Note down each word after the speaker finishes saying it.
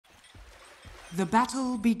The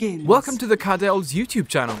battle begins. Welcome to the Cardel's YouTube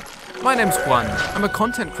channel. My name's Juan. I'm a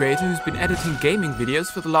content creator who's been editing gaming videos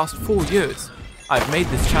for the last 4 years. I've made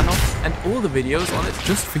this channel and all the videos on it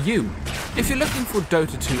just for you. If you're looking for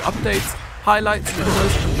Dota 2 updates, highlights and the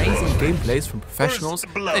most amazing gameplays from professionals,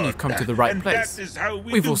 then you've come to the right place.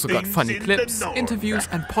 We've also got funny clips, interviews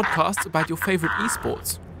and podcasts about your favorite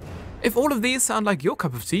esports. If all of these sound like your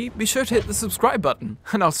cup of tea, be sure to hit the subscribe button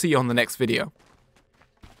and I'll see you on the next video.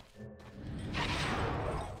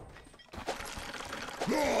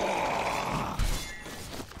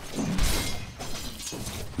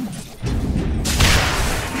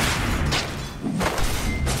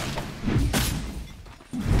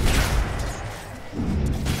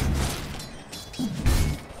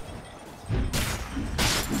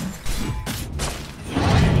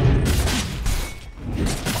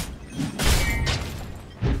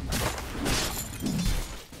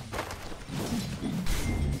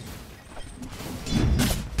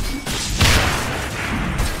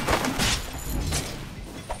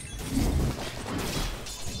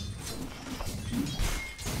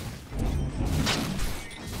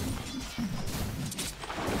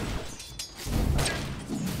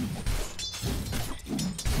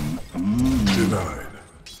 Denied.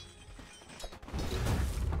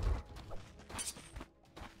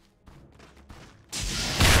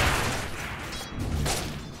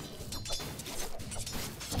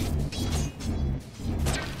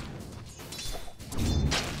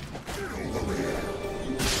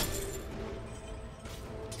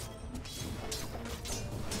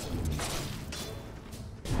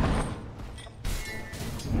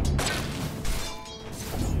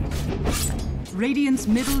 Radiant's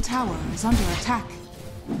middle tower is under attack.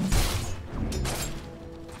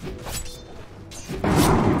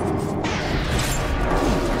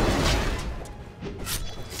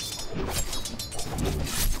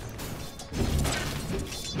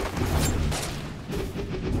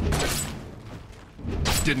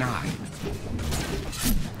 Denied.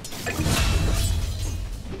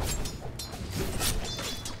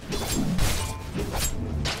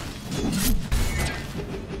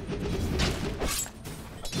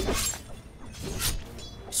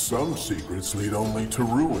 Some secrets lead only to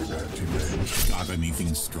ruin, anti-mage. Got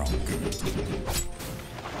anything stronger?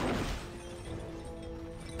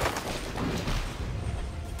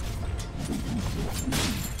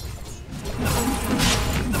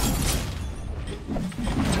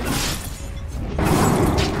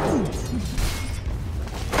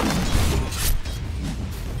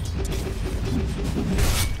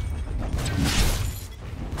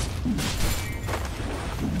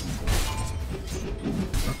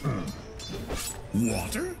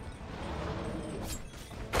 Water?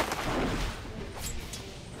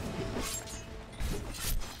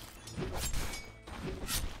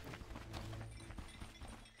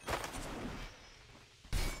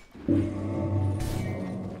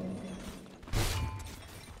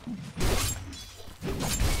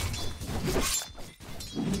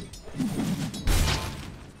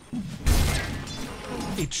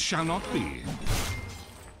 It shall not be.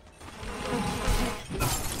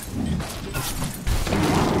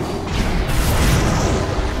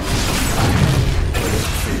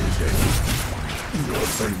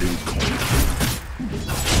 Offending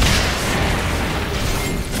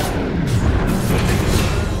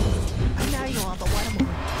I know you are, but what am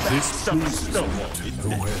I? This pleases me to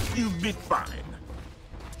no end. You'll be fine.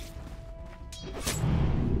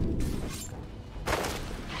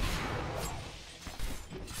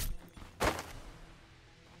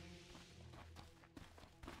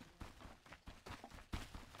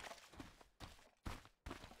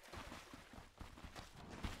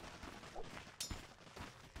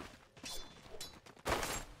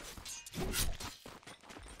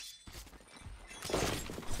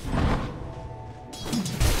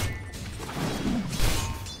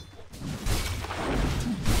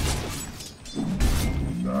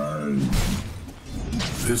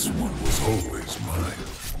 This one was always mine.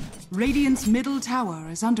 Radiant's middle tower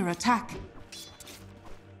is under attack.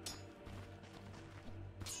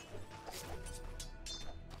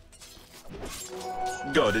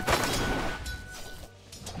 Got it.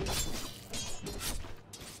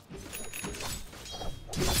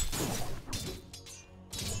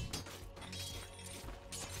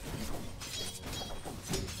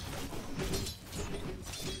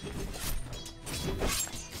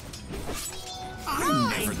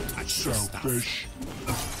 I never touch your stuff. Selfish.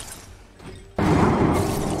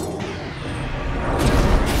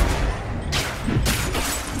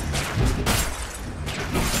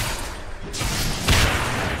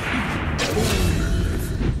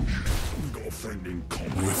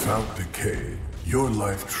 Without decay, your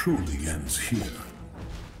life truly ends here.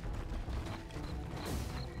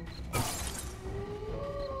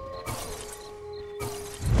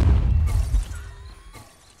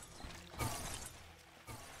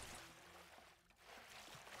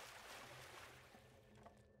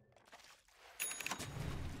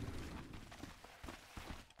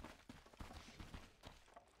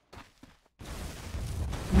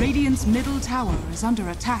 Radiant's middle tower is under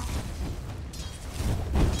attack.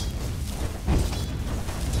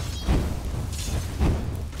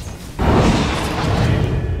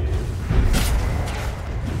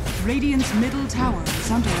 Radiant's middle tower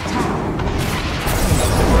is under attack.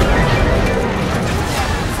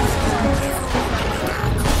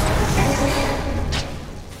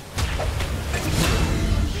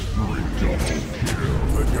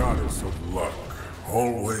 The goddess of luck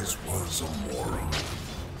always was a moron.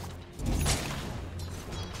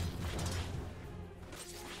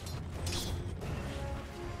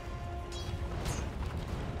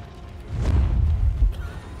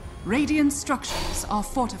 Radiant structures are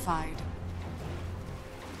fortified.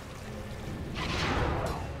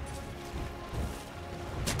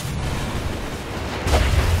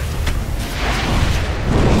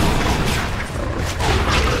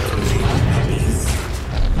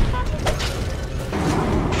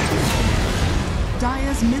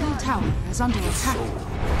 Dire's middle tower is under attack.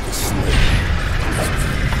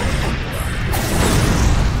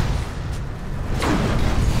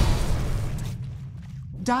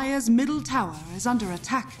 Dire's middle tower is under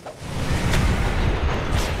attack.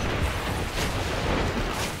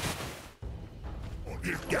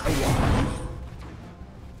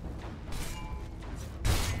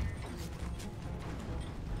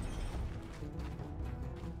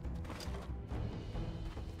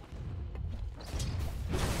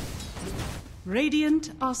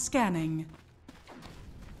 Radiant are scanning.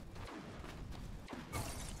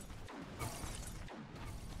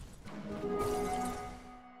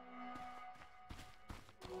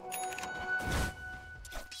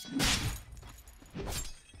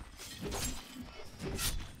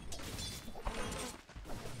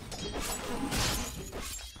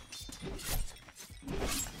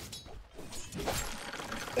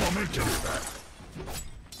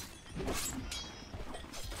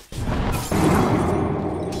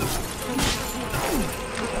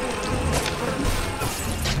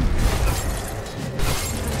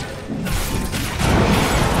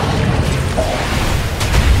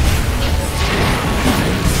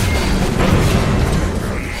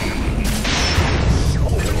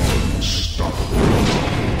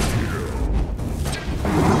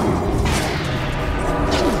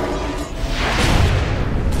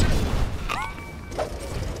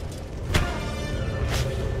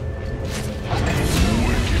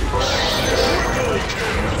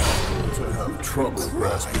 Trouble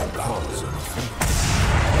grasping cause and effect.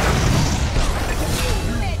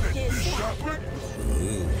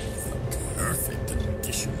 Perfect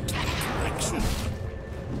addition to the collection.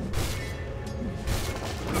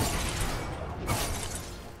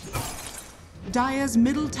 Dire's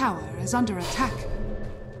middle tower is under attack.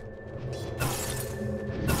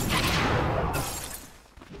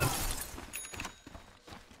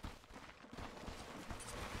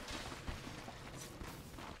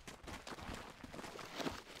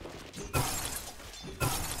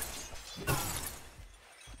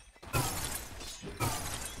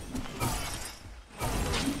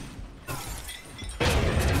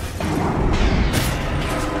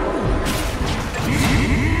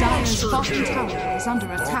 Bottom tower is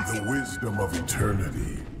under attack. The wisdom of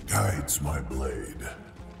eternity guides my blade.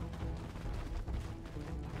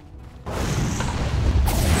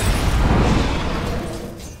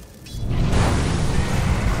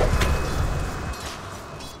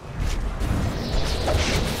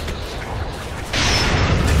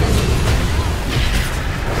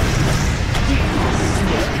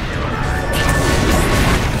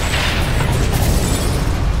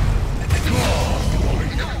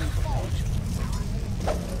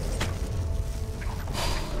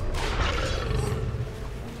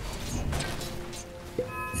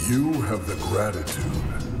 You have the gratitude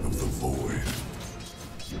of the void.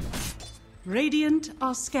 Radiant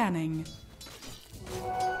are scanning.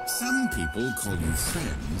 Some people call you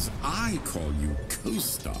friends. I call you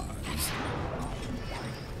co-stars.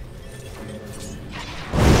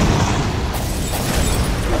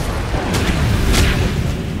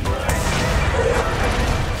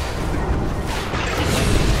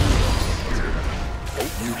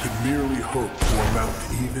 You can merely hope to amount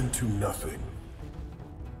even to nothing.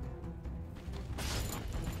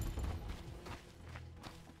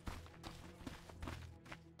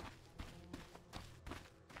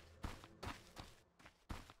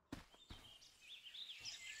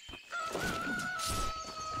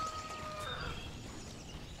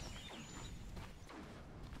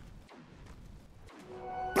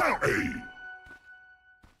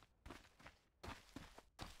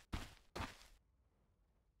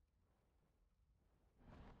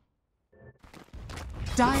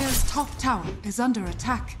 Dire's top tower is under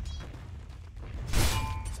attack.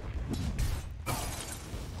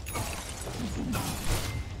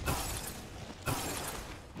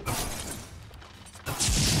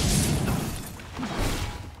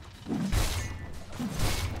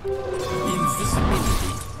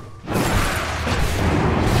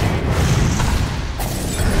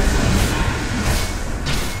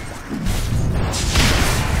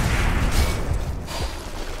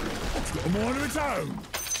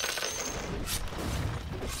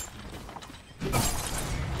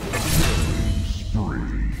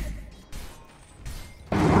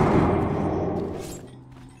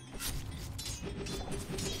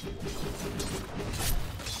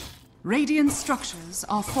 Radiant structures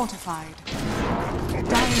are fortified.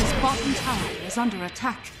 Dire's bottom tower is under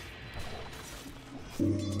attack.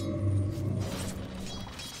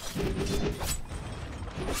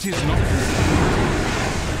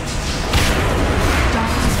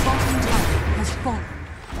 Dire's bottom tower has fallen.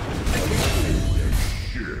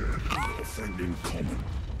 A friend in common.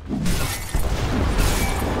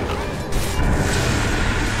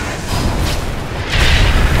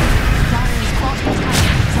 Dire's bottom tower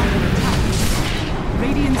is under attack.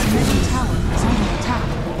 Radiant's middle tower is under attack.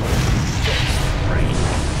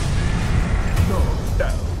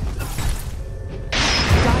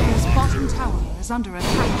 Dire's bottom tower is under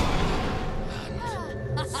attack.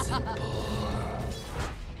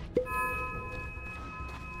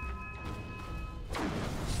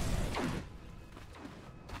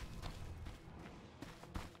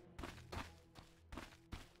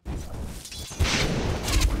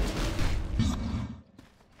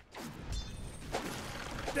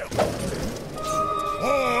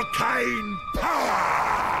 Arcane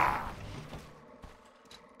power!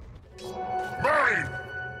 Mine!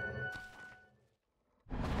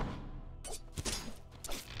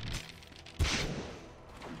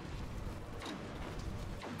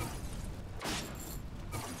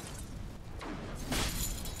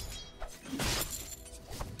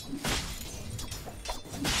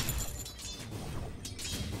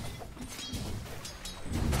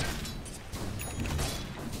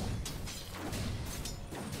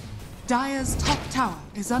 Dire's top tower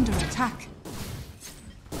is under attack.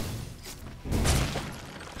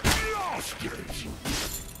 Lost it!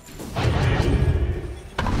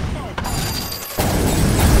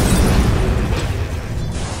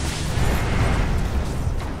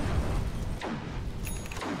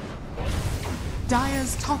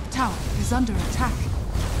 Dire's top tower is under attack.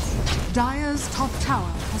 Dire's top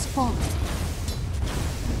tower has fallen.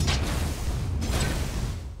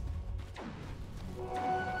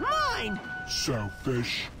 Mine!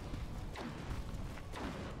 Selfish.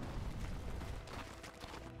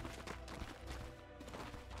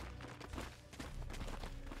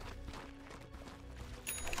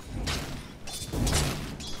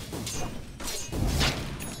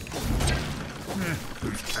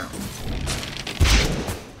 Who's counting?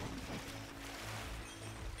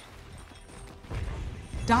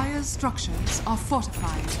 Dire's structures are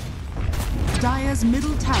fortified. Dire's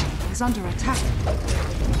middle tower is under attack.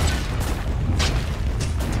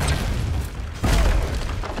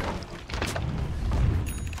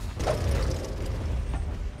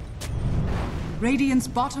 Radiant's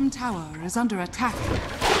bottom tower is under attack.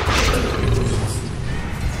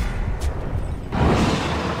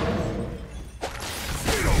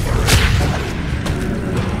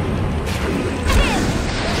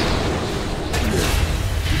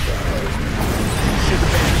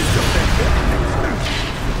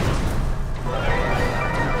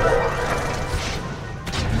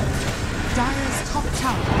 Dire's top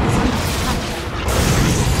tower is under attack.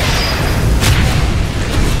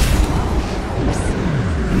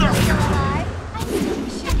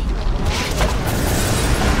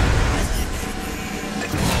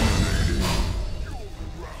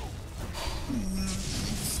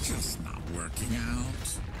 It's just not working out.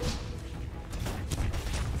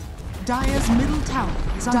 Dire's middle tower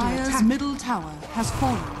is under attack. Dire's middle tower has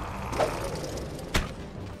fallen.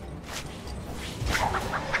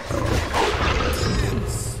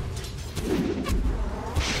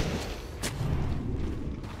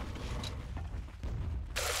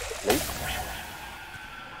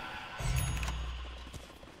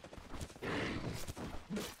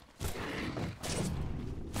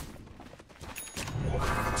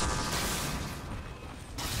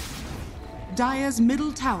 Dire's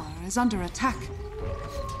middle tower is under attack.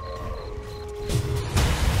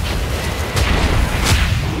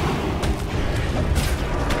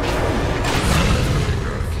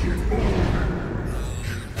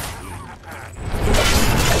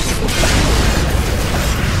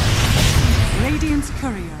 Radiant's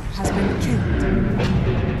courier has been killed.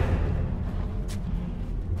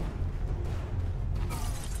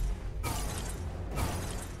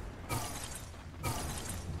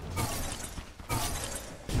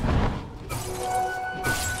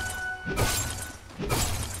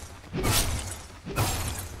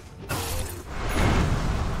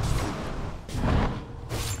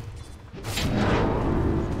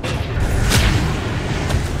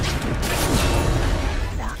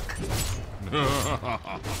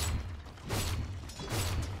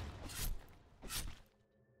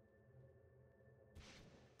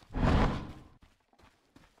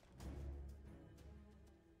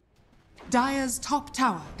 Dire's top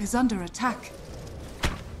tower is under attack.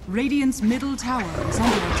 Radiant's middle tower is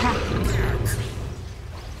under attack.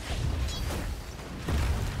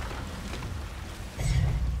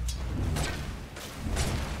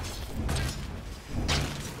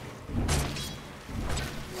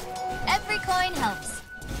 Every coin helps.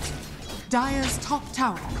 Dire's top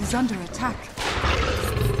tower is under attack.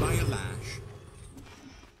 By a lash.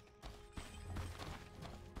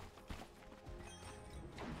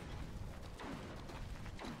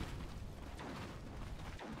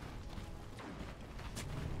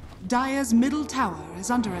 Dire's middle tower is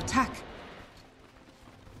under attack.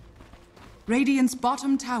 Radiant's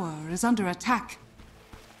bottom tower is under attack.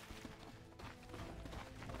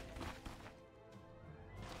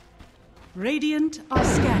 Radiant are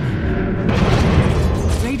scanning.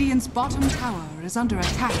 Radiant's bottom tower is under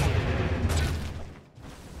attack.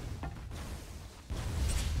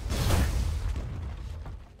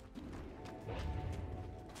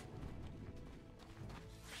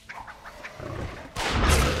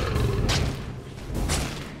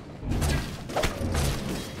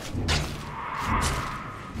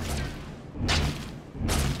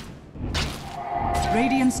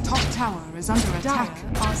 Radiant's top tower is under attack.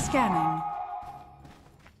 Dire are scanning.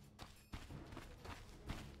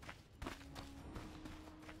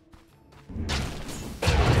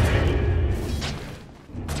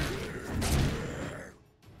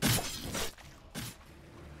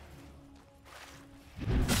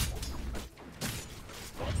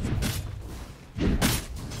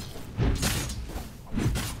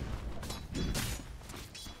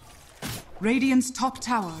 Radiant's top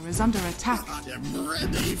tower is under attack. I am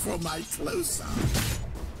ready for my close-up.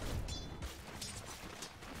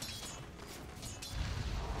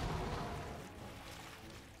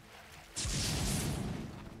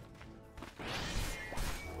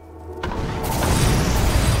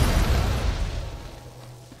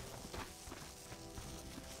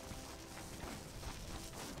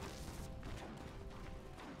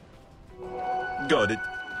 Got it.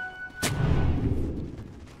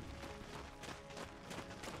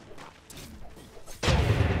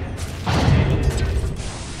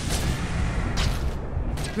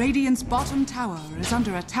 Radiant's bottom tower is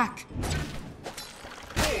under attack.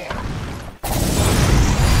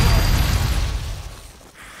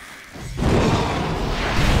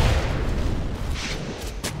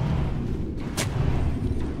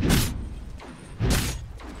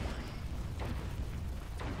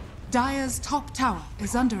 Dire's top tower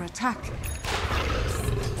is under attack.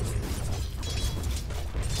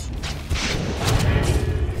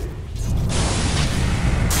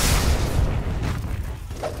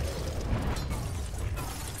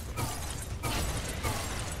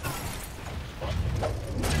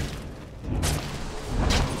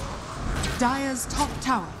 Dire's top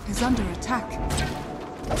tower is under attack.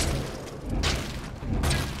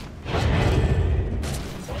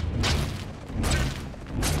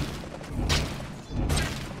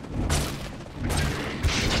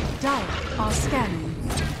 Dire are scanning.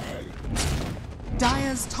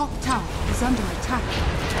 Dire's top tower is under attack.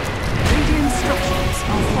 Radiant structures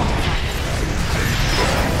are fortified.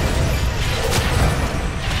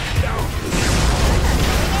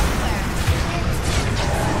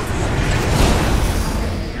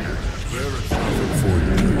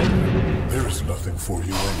 There is nothing for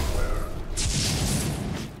you anywhere.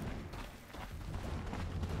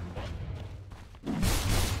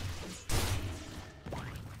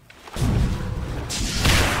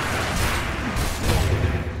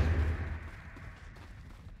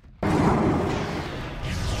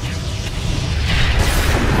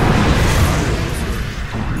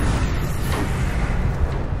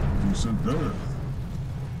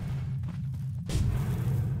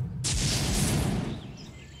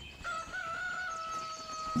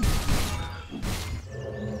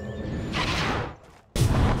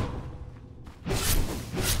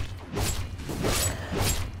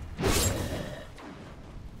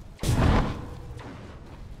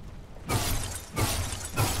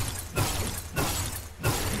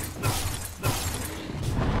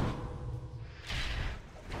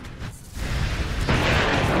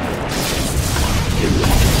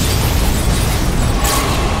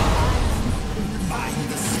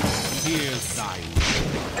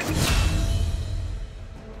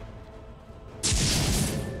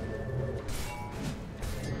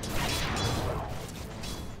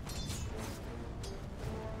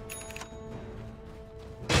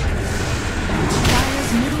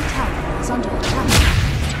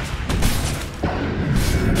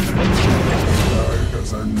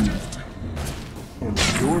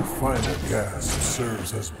 Your final gasp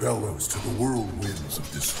serves as bellows to the whirlwinds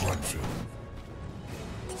of destruction.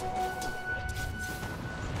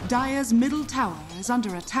 Dire's middle tower is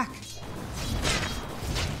under attack.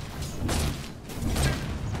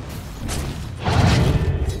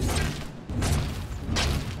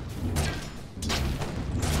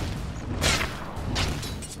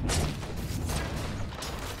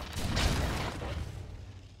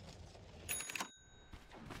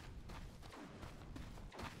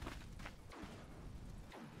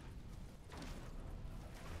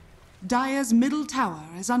 Dire's middle tower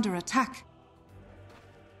is under attack.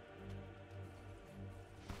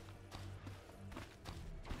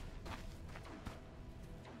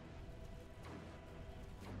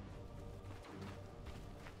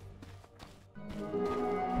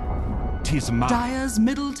 Dire's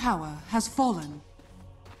middle tower has fallen.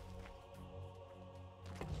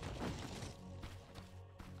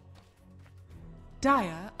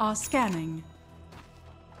 Dire are scanning.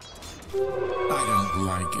 I don't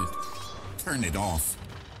like it. Turn it off.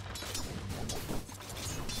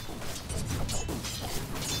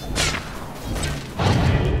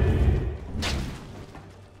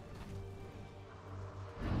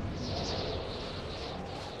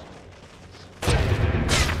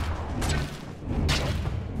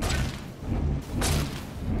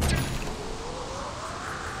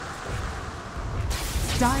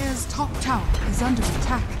 Dire's top tower is under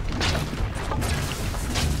attack.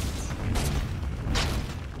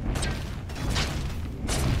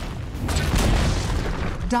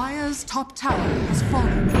 Dire's top tower has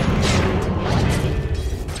fallen.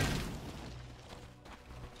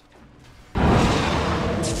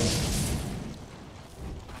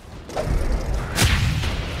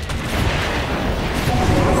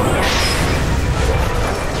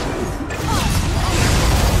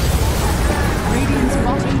 Radiant's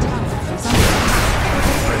bottom tower is under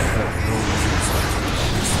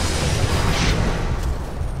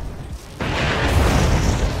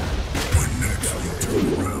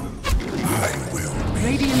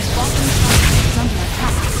Radiant's bottom tower is under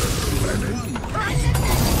attack.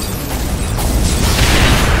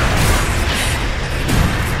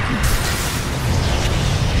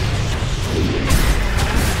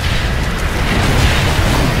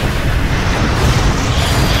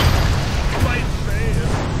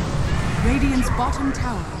 Radiant's bottom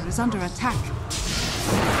tower is under attack.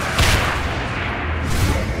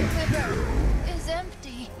 The river is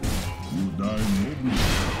empty.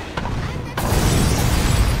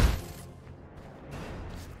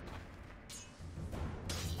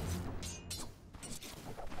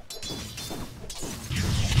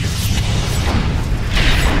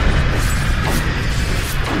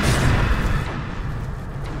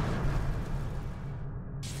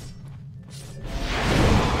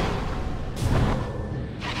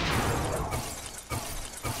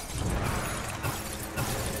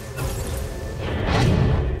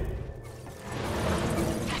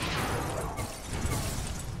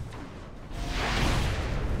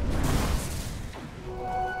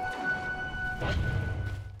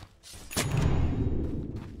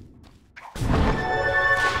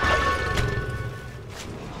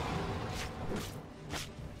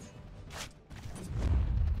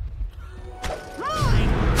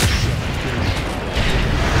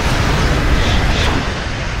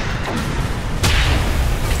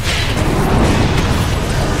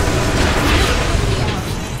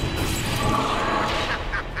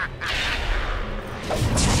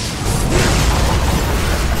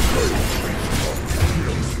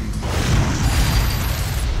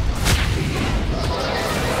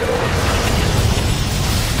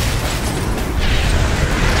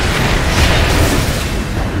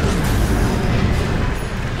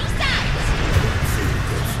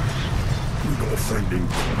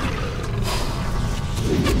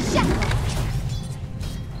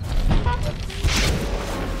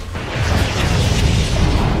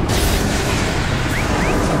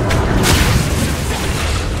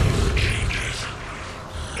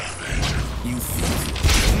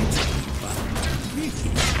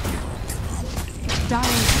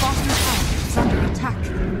 Dire's bottom tower is under attack.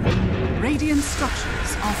 Radiant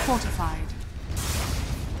structures are fortified.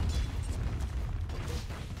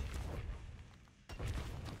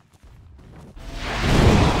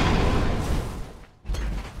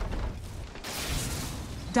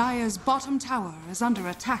 Dire's bottom tower is under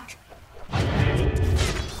attack.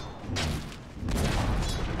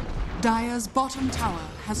 Dire's bottom tower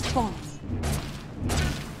has fallen.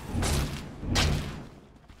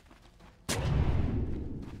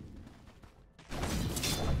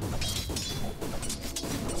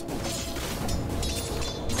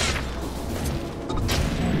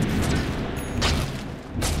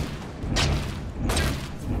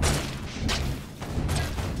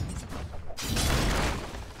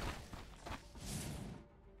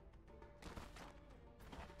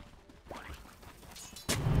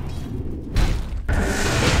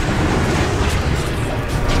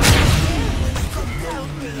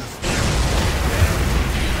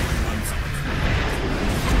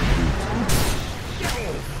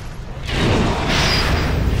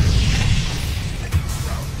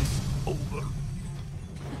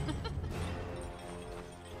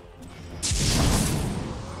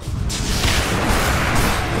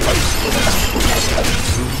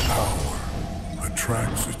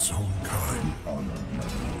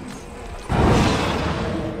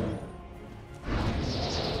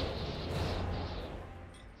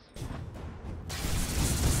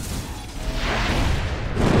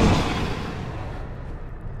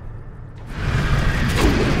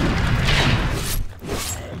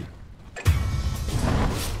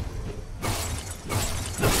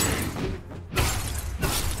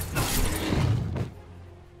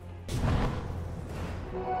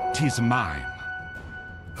 It is mine.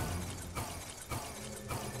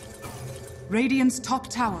 Radiant's top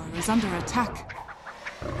tower is under attack.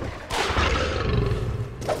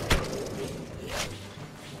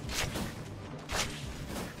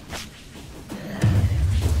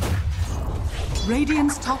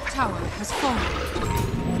 Radiant's top tower has fallen.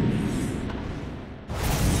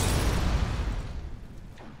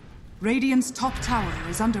 Radiant's top tower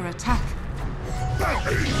is under attack.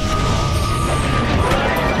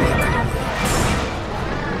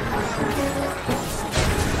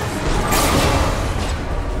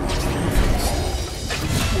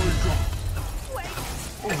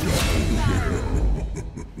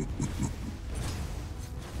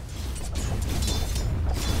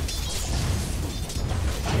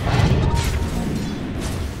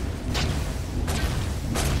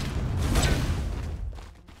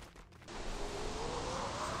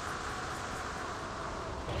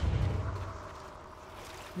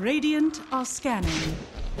 Radiant are scanning.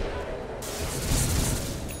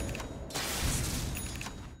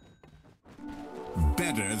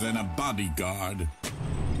 Better than a bodyguard.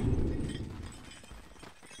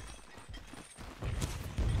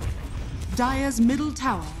 Dire's middle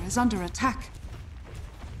tower is under attack.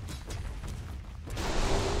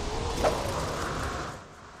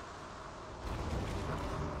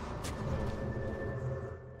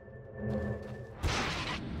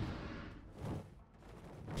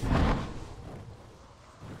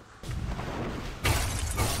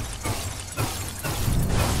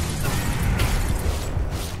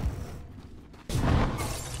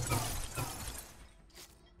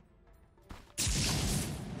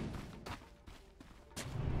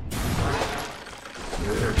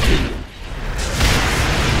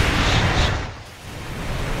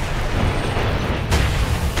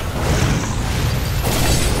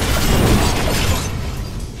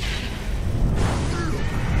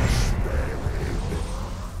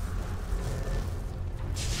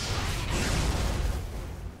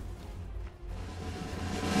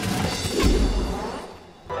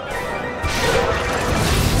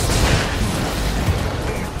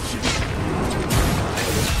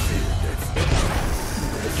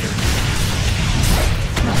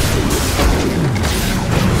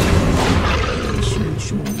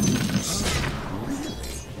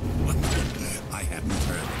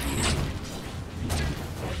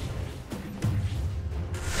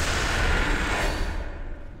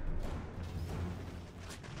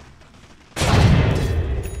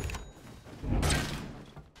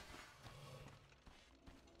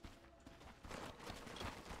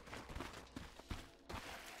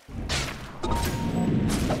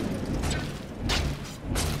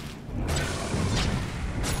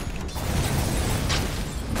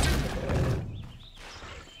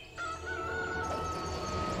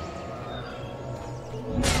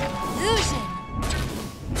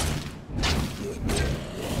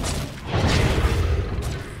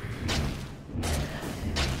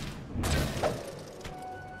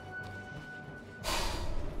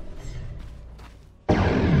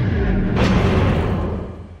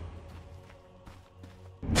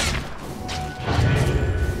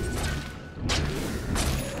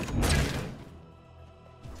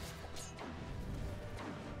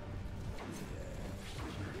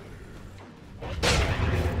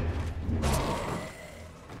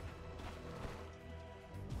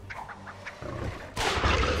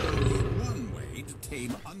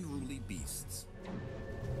 Unruly beasts.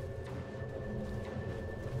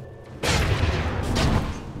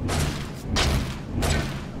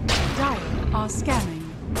 Dire are scanning.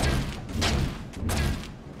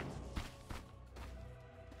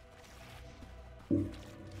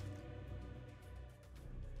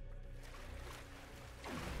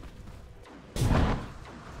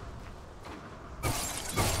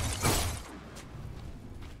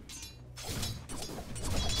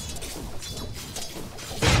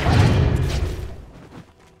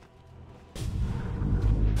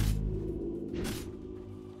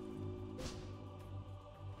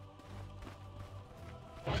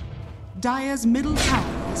 Dire's middle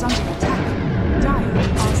tower is under attack.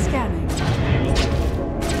 Dire are scanning.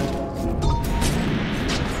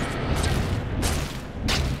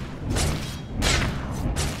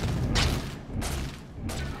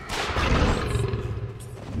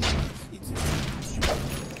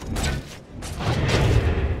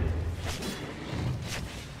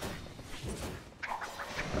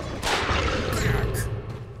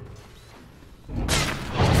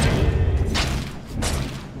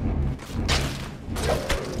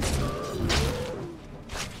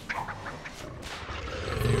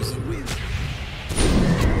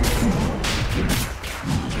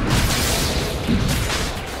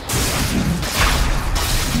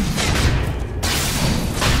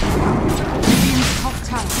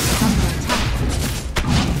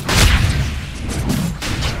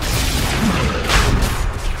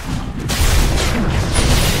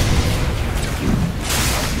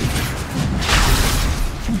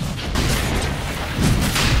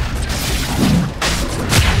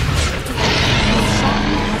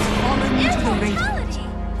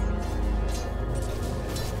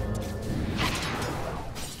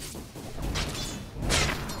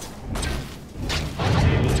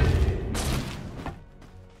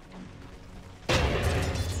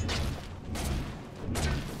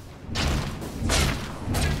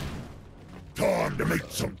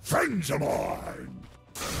 friends of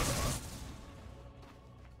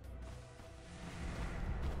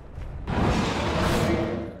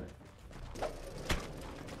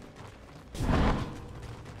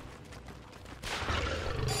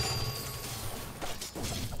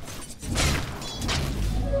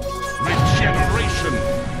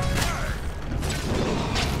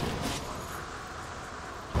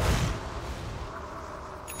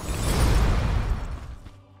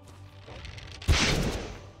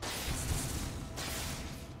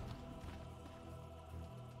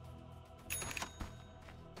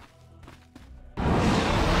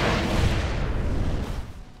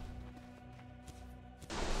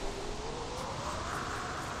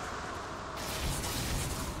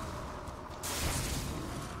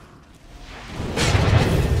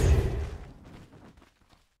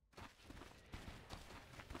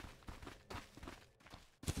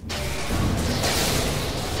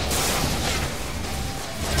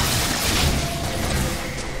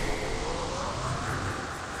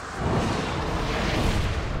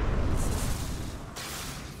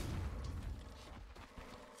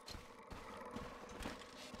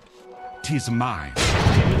mine.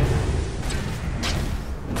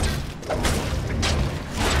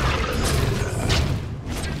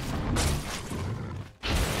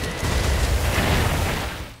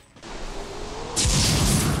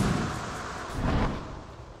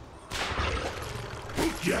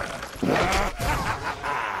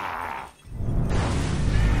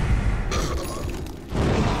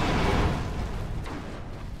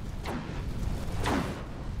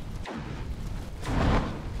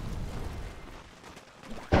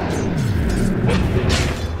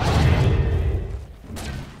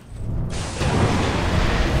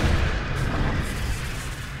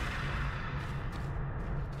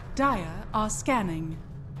 Dire are scanning.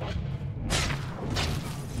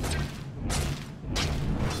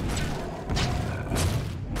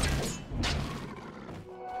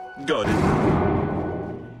 Got it.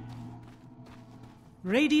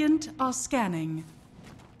 Radiant are scanning.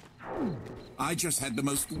 I just had the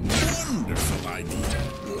most wonderful idea.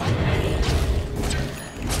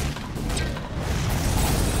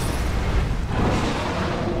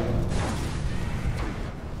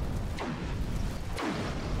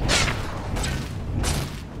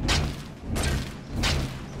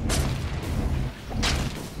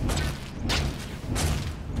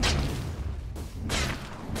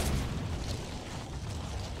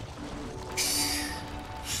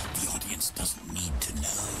 Doesn't need to know.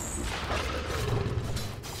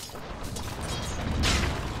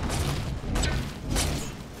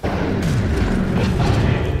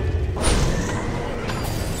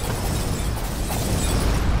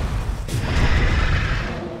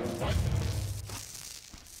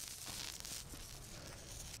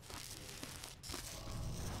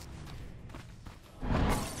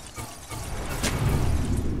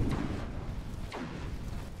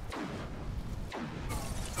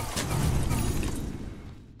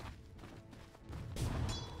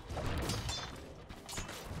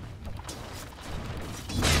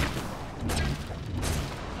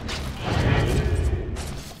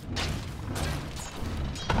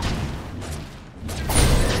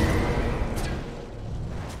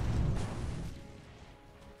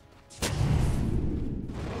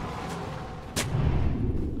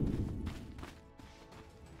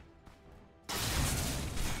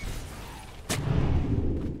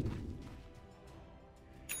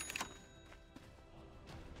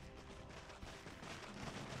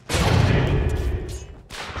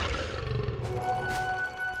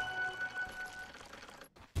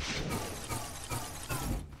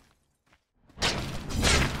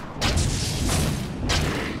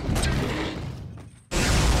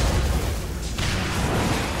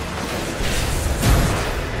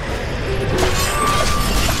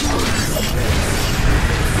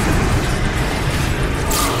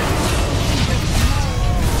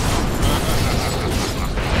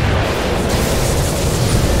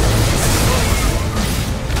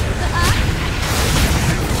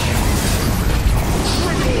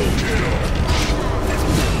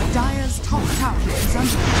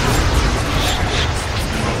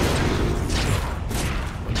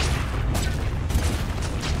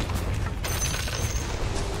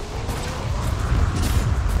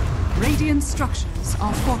 Radiant structures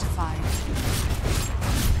are fortified.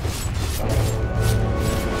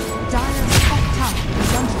 Dire's top tower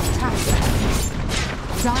is under attack.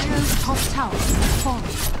 Dire's top tower has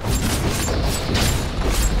fallen.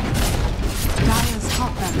 Dire's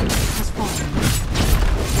top barracks has fallen.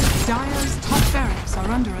 Dire's top barracks are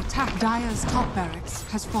under attack. Dire's top barracks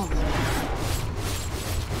has fallen.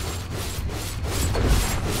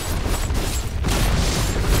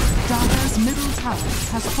 Dire's middle tower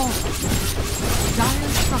has fallen.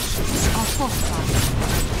 Dire's structures are fortified.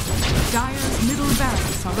 Dire's middle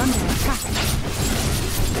barracks are under attack.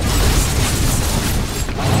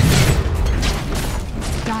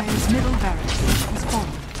 Dire's middle barracks has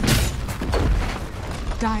fallen.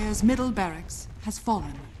 Dire's middle barracks has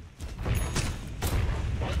fallen.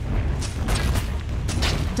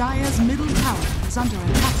 Dire's middle tower is under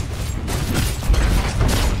attack.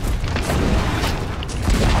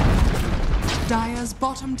 Dire's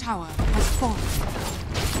bottom tower has fallen.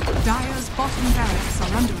 Dire's bottom barracks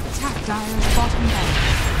are under attack. Dire's bottom barracks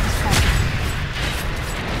has fallen.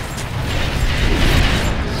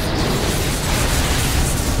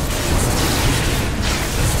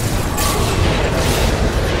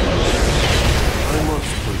 I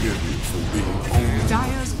must forgive you for being only...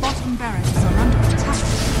 Dire's bottom barracks are under attack.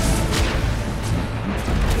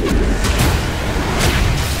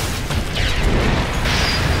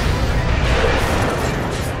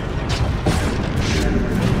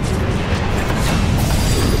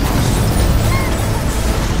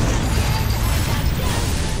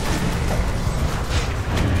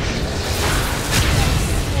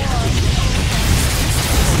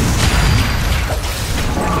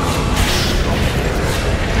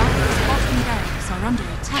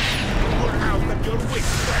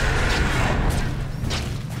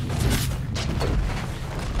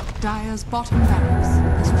 Dire's bottom barracks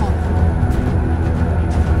has fallen.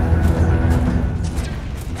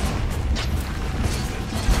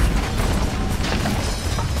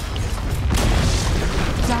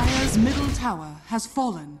 Dire's middle tower has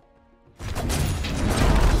fallen.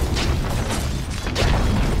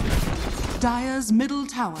 Dire's middle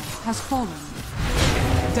tower has fallen.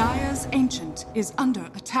 Dire's ancient is under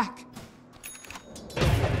attack.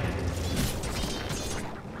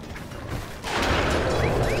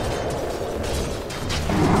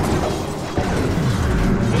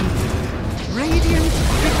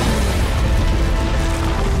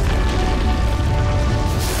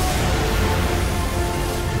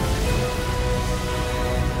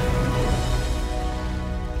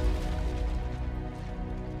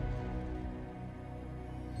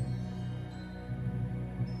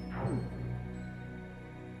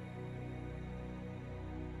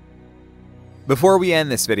 Before we end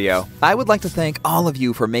this video, I would like to thank all of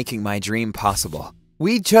you for making my dream possible.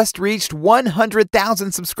 We just reached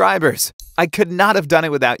 100,000 subscribers. I could not have done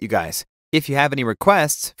it without you guys. If you have any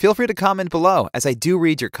requests, feel free to comment below, as I do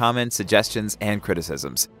read your comments, suggestions, and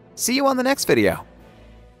criticisms. See you on the next video.